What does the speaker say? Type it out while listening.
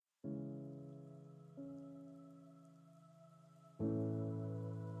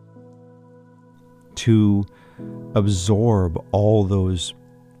to absorb all those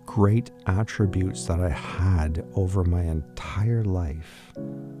great attributes that I had over my entire life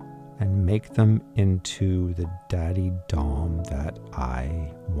and make them into the daddy dom that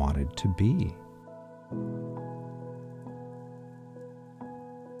I wanted to be.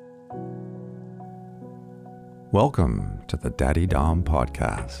 Welcome to the Daddy Dom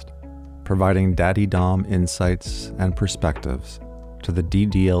Podcast, providing Daddy Dom insights and perspectives to the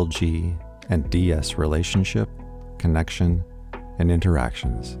DDLG and DS relationship, connection, and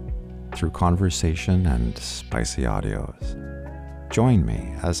interactions through conversation and spicy audios. Join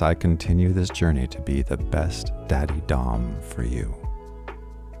me as I continue this journey to be the best Daddy Dom for you.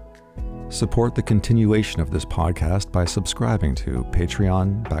 Support the continuation of this podcast by subscribing to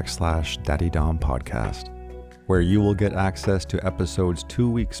Patreon/Daddy Dom Podcast, where you will get access to episodes 2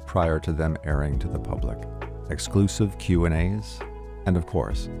 weeks prior to them airing to the public, exclusive Q&As, and of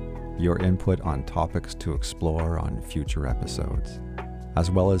course, your input on topics to explore on future episodes,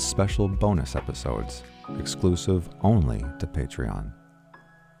 as well as special bonus episodes, exclusive only to Patreon.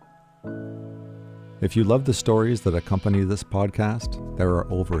 If you love the stories that accompany this podcast, there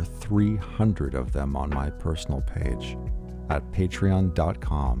are over 300 of them on my personal page at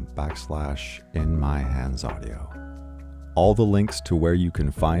patreon.com/InMyHandsAudio. All the links to where you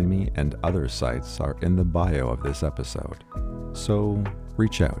can find me and other sites are in the bio of this episode, so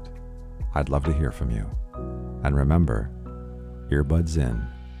reach out. I'd love to hear from you. And remember, earbuds in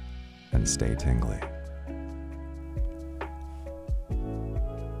and stay tingly.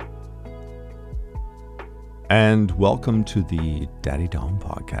 And welcome to the Daddy Dom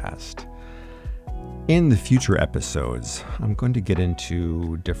Podcast. In the future episodes, I'm going to get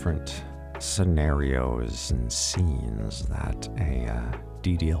into different scenarios and scenes that a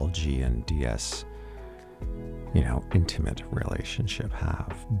DDLG and DS, intimate relationship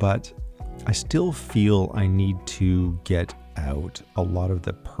have. But I still feel I need to get out a lot of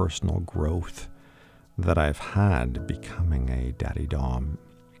the personal growth that I've had becoming a Daddy Dom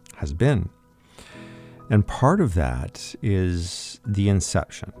has been. And part of that is the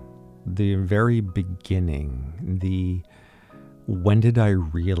inception, the very beginning, when did I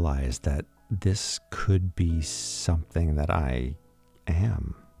realize that this could be something that I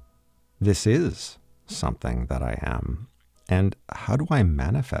am? This is something that I am. And how do I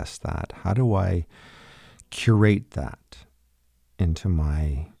manifest that? How do I curate that into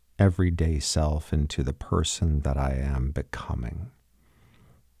my everyday self, into the person that I am becoming?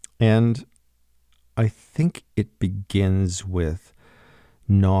 And I think it begins with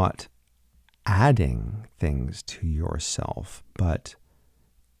not adding things to yourself, but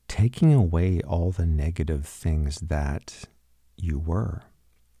taking away all the negative things that you were.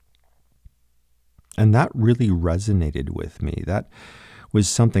 And that really resonated with me. That was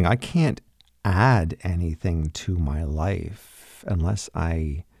something I can't add anything to my life unless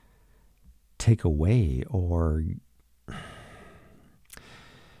I take away or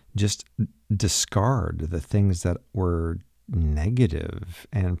just discard the things that were negative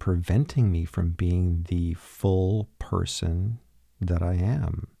and preventing me from being the full person that I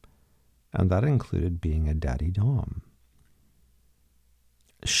am. And that included being a Daddy Dom.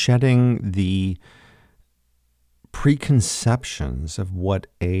 Shedding the preconceptions of what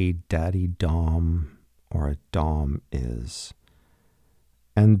a Daddy Dom or a Dom is.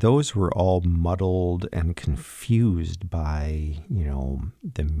 And those were all muddled and confused by,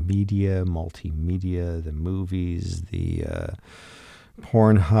 the media, multimedia, the movies, the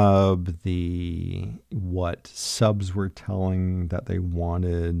Pornhub, what subs were telling that they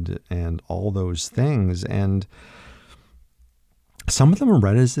wanted, and all those things. And some of them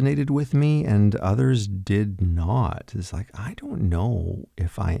resonated with me and others did not. It's like, I don't know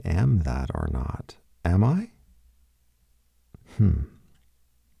if I am that or not. Am I?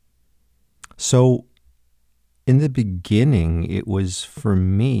 So in the beginning, it was for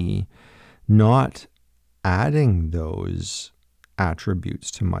me not adding those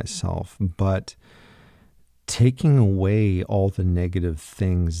attributes to myself, but taking away all the negative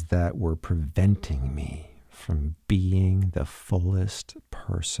things that were preventing me from being the fullest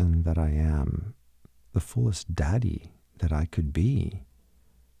person that I am, the fullest daddy that I could be.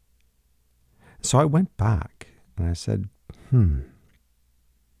 So I went back and I said, It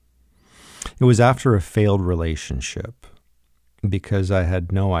was after a failed relationship because I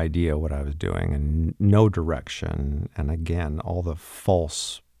had no idea what I was doing and no direction. And again, all the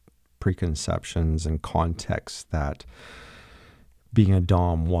false preconceptions and context that being a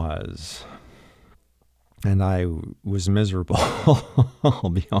Dom was. And I was miserable, I'll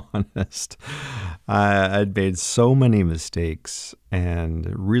be honest. I'd made so many mistakes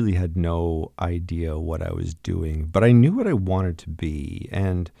and really had no idea what I was doing, but I knew what I wanted to be.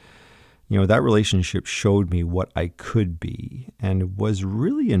 And, that relationship showed me what I could be and was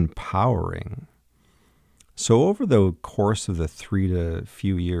really empowering. So over the course of the 3 to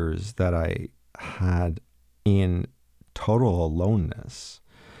few years that I had in total aloneness,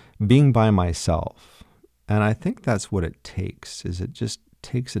 being by myself, and I think that's what it takes, is it just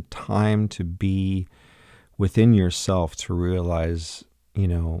takes a time to be within yourself to realize,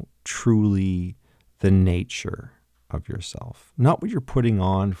 truly the nature of yourself. Not what you're putting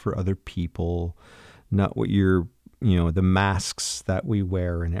on for other people, not what you're, the masks that we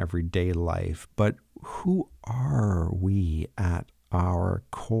wear in everyday life, but who are we at our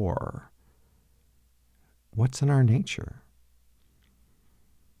core? What's in our nature?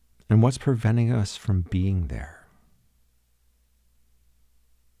 And what's preventing us from being there?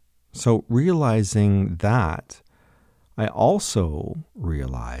 So realizing that, I also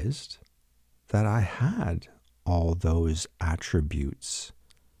realized that I had all those attributes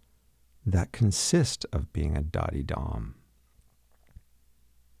that consist of being a Dadi Dom.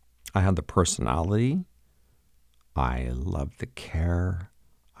 I had the personality. I love the care.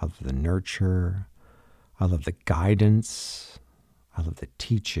 I love the nurture. I love the guidance. I love the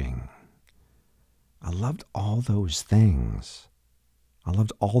teaching. I loved all those things. I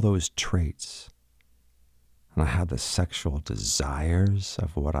loved all those traits. And I had the sexual desires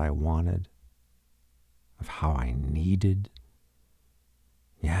of what I wanted, of how I needed.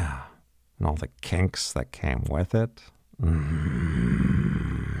 Yeah. And all the kinks that came with it.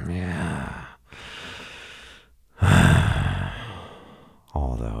 Yeah.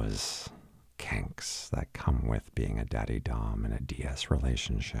 All those kinks that come with being a Dadi Dom in a DS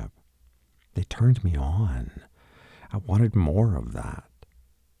relationship. They turned me on. I wanted more of that.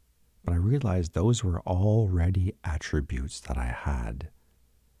 But I realized those were already attributes that I had.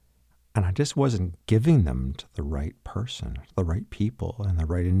 And I just wasn't giving them to the right person, the right people, and the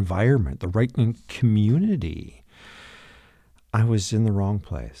right environment, the right community. I was in the wrong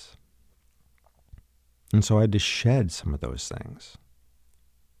place. And so I had to shed some of those things.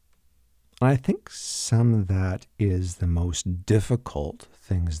 And I think some of that is the most difficult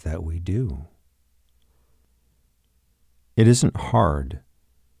things that we do. It isn't hard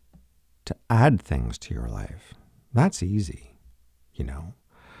to add things to your life. That's easy,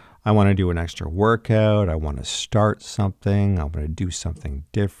 I want to do an extra workout. I want to start something. I want to do something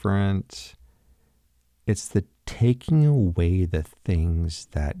different. It's the taking away the things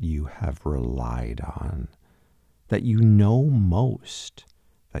that you have relied on, that you know most,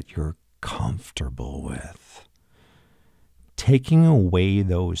 that you're comfortable with. Taking away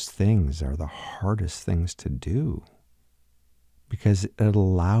those things are the hardest things to do because it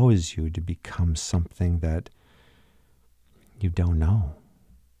allows you to become something that you don't know.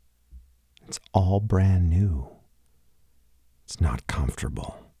 It's all brand new. It's not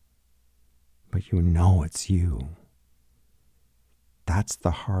comfortable, but you know it's you. That's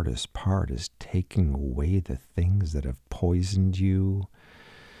the hardest part, is taking away the things that have poisoned you,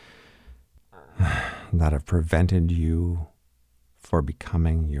 that have prevented you for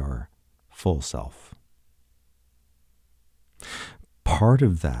becoming your full self. Part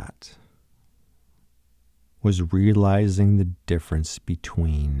of that was realizing the difference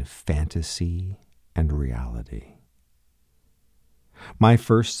between fantasy and reality. My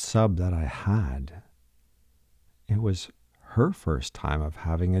first sub that I had, it was her first time of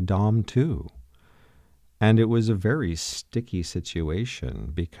having a Dom too. And it was a very sticky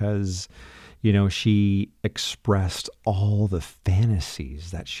situation because, she expressed all the fantasies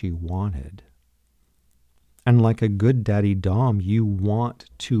that she wanted. And like a good Dadi Dom, you want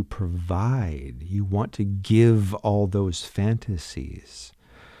to provide. You want to give all those fantasies.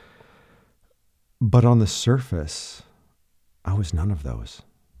 But on the surface, I was none of those.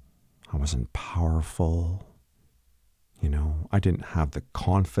 I wasn't powerful. I didn't have the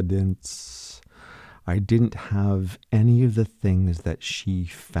confidence. I didn't have any of the things that she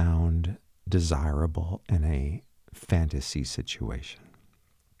found desirable in a fantasy situation.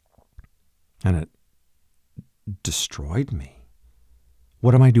 And it destroyed me.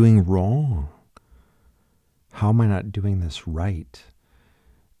 What am I doing wrong? How am I not doing this right?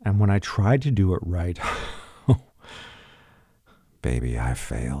 And when I tried to do it right, baby, I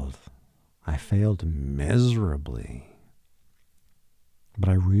failed. I failed miserably. But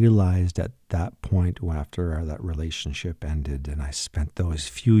I realized at that point, after that relationship ended and I spent those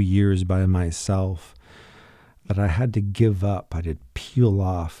few years by myself, that I had to give up. I had to peel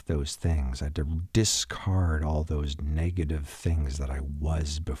off those things. I had to discard all those negative things that I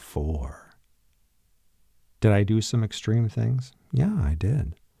was before. Did I do some extreme things? Yeah, I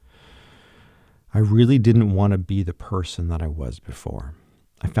did. I really didn't want to be the person that I was before.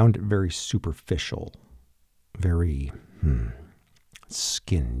 I found it very superficial, very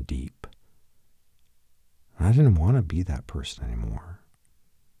skin deep. I didn't want to be that person anymore.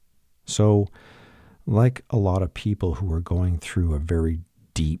 So, like a lot of people who are going through a very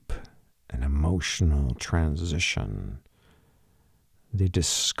deep and emotional transition, they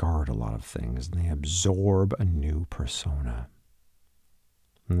discard a lot of things and they absorb a new persona.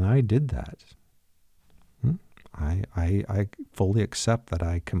 And I did that. I fully accept that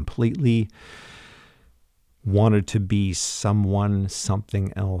I completely wanted to be someone,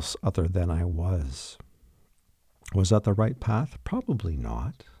 something else other than I was. Was that the right path? Probably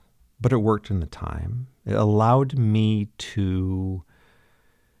not. But it worked in the time. It allowed me to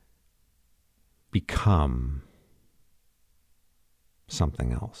become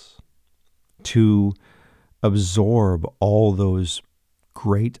something else, to absorb all those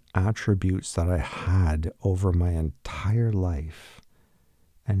great attributes that I had over my entire life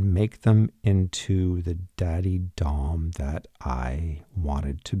and make them into the daddy dom that I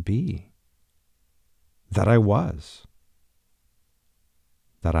wanted to be, that I was,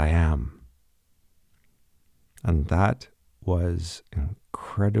 that I am. And that was an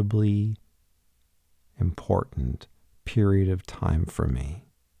incredibly important period of time for me.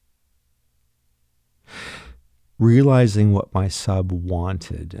 Realizing what my sub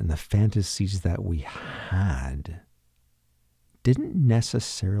wanted and the fantasies that we had didn't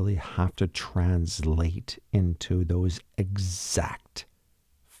necessarily have to translate into those exact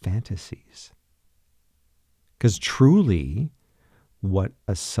fantasies. Because truly, what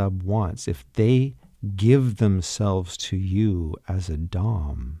a sub wants, if they give themselves to you as a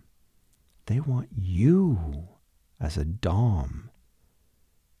dom, they want you as a dom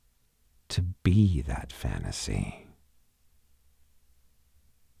to be that fantasy.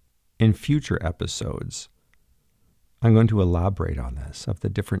 In future episodes, I'm going to elaborate on this, of the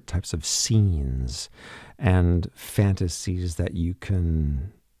different types of scenes and fantasies that you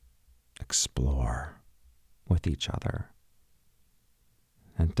can explore with each other.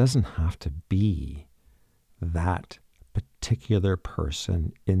 And it doesn't have to be that particular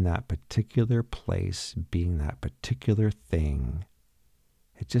person in that particular place being that particular thing.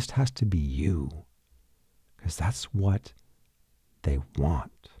 It just has to be you, because that's what they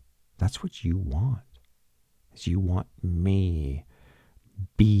want. That's what you want. Is you want me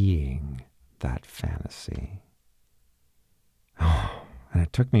being that fantasy. Oh, and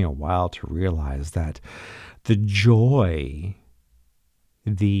it took me a while to realize that the joy,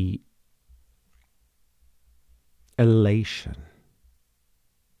 the elation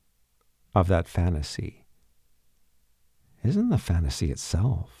of that fantasy isn't the fantasy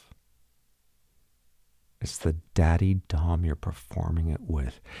itself. It's the daddy dom you're performing it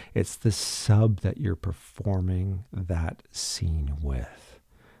with. It's the sub that you're performing that scene with.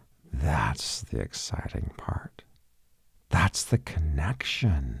 That's the exciting part. That's the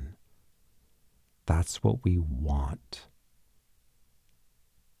connection. That's what we want.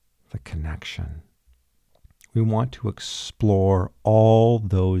 The connection. We want to explore all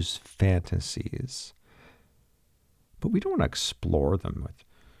those fantasies. But we don't want to explore them with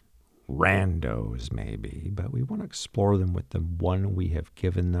randos, maybe, but we want to explore them with the one we have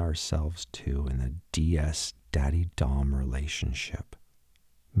given ourselves to in the DS Daddy Dom relationship.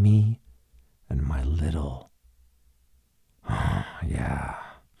 Me and my little. Oh, yeah.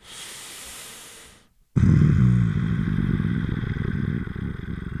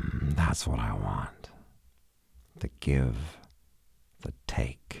 That's what I want. The give, the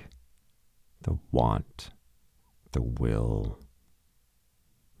take, the want, the will,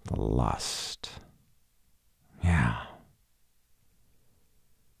 the lust. Yeah.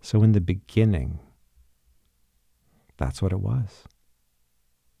 So in the beginning, that's what it was.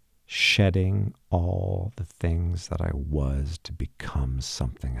 Shedding all the things that I was to become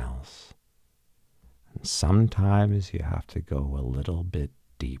something else. And sometimes you have to go a little bit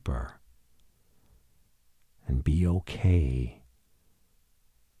deeper and be okay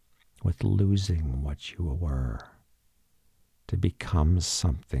with losing what you were to become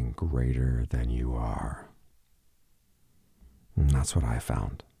something greater than you are. And that's what I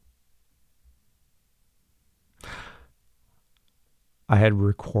found. I had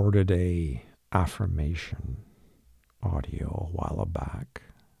recorded a affirmation audio a while back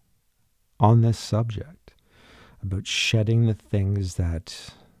on this subject about shedding the things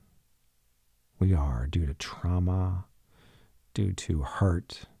that we are due to trauma, due to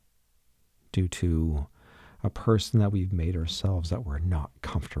hurt, due to a person that we've made ourselves that we're not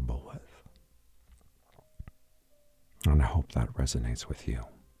comfortable with. And I hope that resonates with you.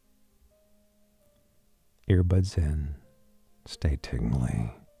 Earbuds in, stay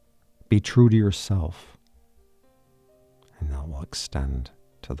tingly, be true to yourself, and that will extend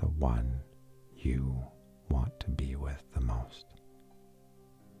to the one you want to be with the most.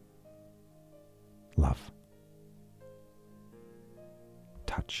 Love,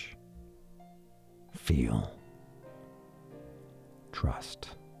 touch, feel,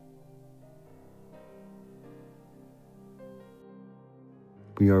 trust.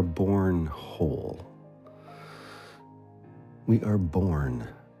 We are born whole. We are born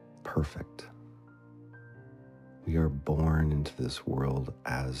perfect. We are born into this world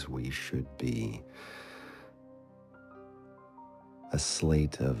as we should be. A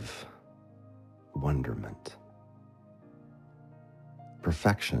slate of wonderment,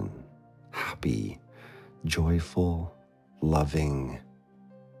 perfection, happy, joyful, loving,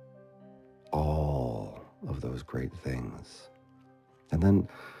 all of those great things. And then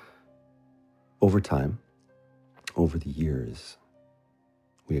over time, over the years,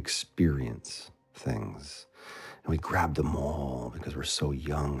 we experience things and we grab them all because we're so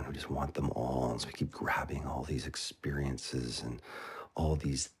young and we just want them all. And so we keep grabbing all these experiences and all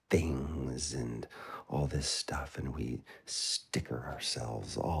these things and all this stuff, and we sticker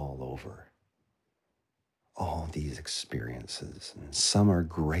ourselves all over all these experiences. And some are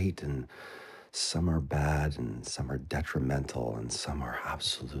great and some are bad and some are detrimental and some are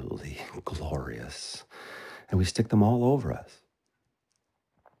absolutely glorious. And we stick them all over us.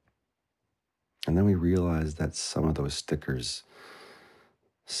 And then we realize that some of those stickers,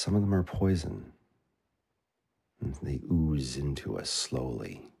 some of them are poison. And they ooze into us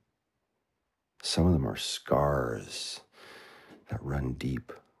slowly. Some of them are scars that run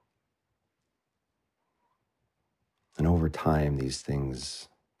deep. And over time, these things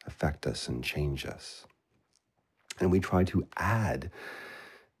affect us and change us. And we try to add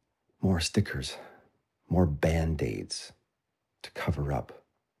more stickers, more Band-Aids to cover up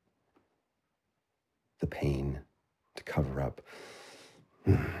the pain, to cover up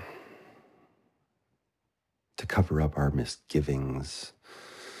our misgivings,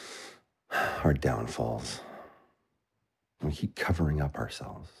 our downfalls. We keep covering up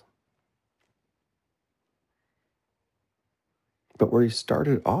ourselves. But we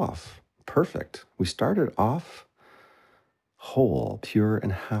started off perfect. We started off whole, pure,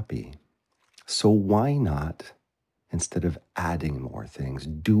 and happy. So why not, instead of adding more things,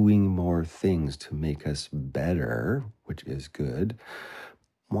 doing more things to make us better, which is good,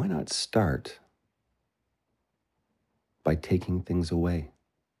 why not start by taking things away?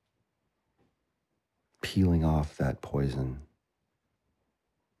 Peeling off that poison,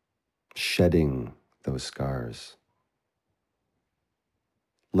 shedding those scars,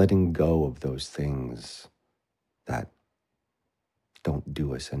 letting go of those things that don't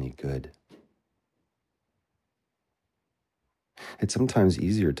do us any good. It's sometimes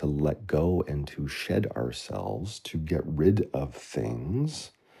easier to let go and to shed ourselves, to get rid of things,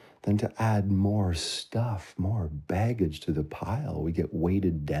 than to add more stuff, more baggage to the pile. We get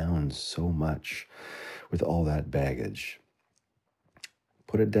weighted down so much with all that baggage.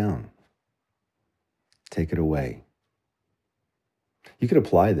 Put it down. Take it away. You could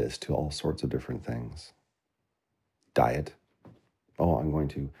apply this to all sorts of different things. Diet. Oh, I'm going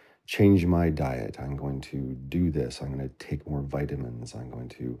to change my diet. I'm going to do this. I'm going to take more vitamins. I'm going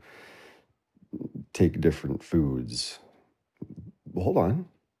to take different foods. Hold on.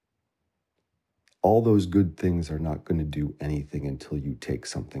 All those good things are not going to do anything until you take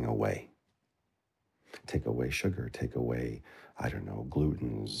something away. Take away sugar, take away,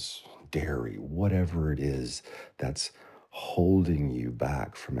 glutens, dairy, whatever it is that's holding you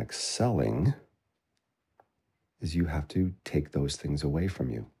back from excelling, is you have to take those things away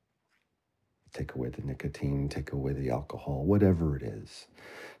from you. Take away the nicotine, take away the alcohol, whatever it is.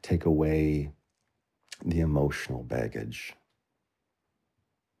 Take away the emotional baggage.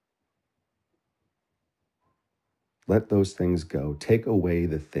 Let those things go. Take away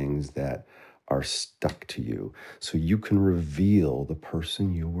the things that are stuck to you so you can reveal the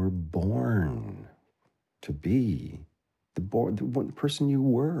person you were born to be, the person you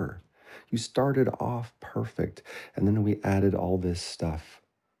were. You started off perfect, and then we added all this stuff.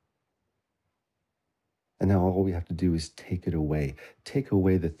 And now all we have to do is take it away. Take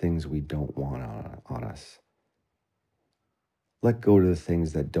away the things we don't want on us. Let go to the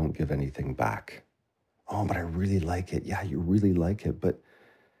things that don't give anything back. Oh, but I really like it. Yeah, you really like it, but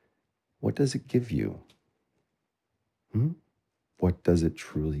what does it give you? What does it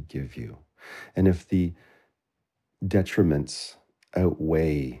truly give you? And if the detriments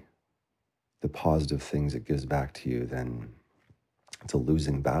outweigh the positive things it gives back to you, then it's a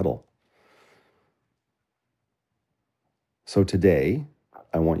losing battle. So today,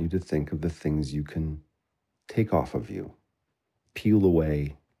 I want you to think of the things you can take off of you, peel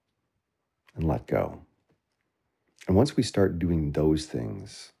away, and let go. And once we start doing those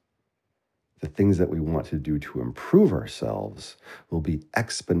things, the things that we want to do to improve ourselves will be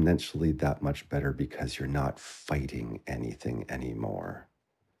exponentially that much better, because you're not fighting anything anymore.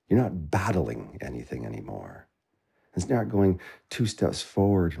 You're not battling anything anymore. It's not going 2 steps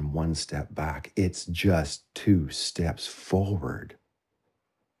forward and 1 step back. It's just 2 steps forward,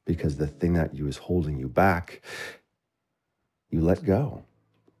 because the thing that was holding you back, you let go.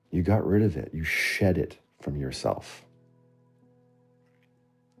 You got rid of it. You shed it from yourself.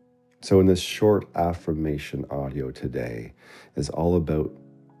 So in this short affirmation audio today is all about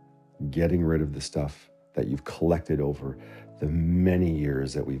getting rid of the stuff that you've collected over the many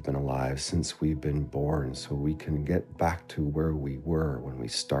years that we've been alive, since we've been born, so we can get back to where we were when we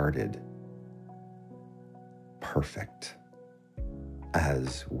started. Perfect,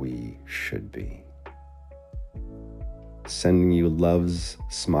 as we should be. Sending you loves,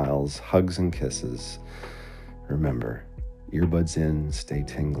 smiles, hugs, and kisses. Remember, earbuds in, stay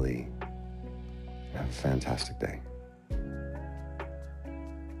tingly. Have a fantastic day.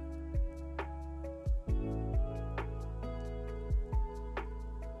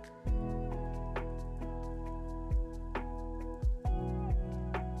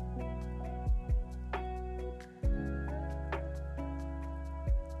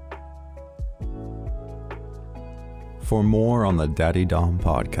 For more on the Daddy Dom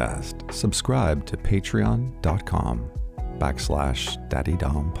podcast, subscribe to patreon.com/Daddy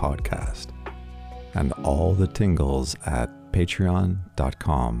Dom podcast, and all the tingles at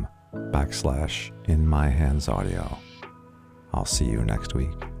patreon.com/In My Hands Audio. I'll see you next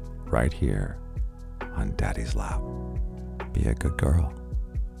week, right here on Daddy's Lap. Be a good girl.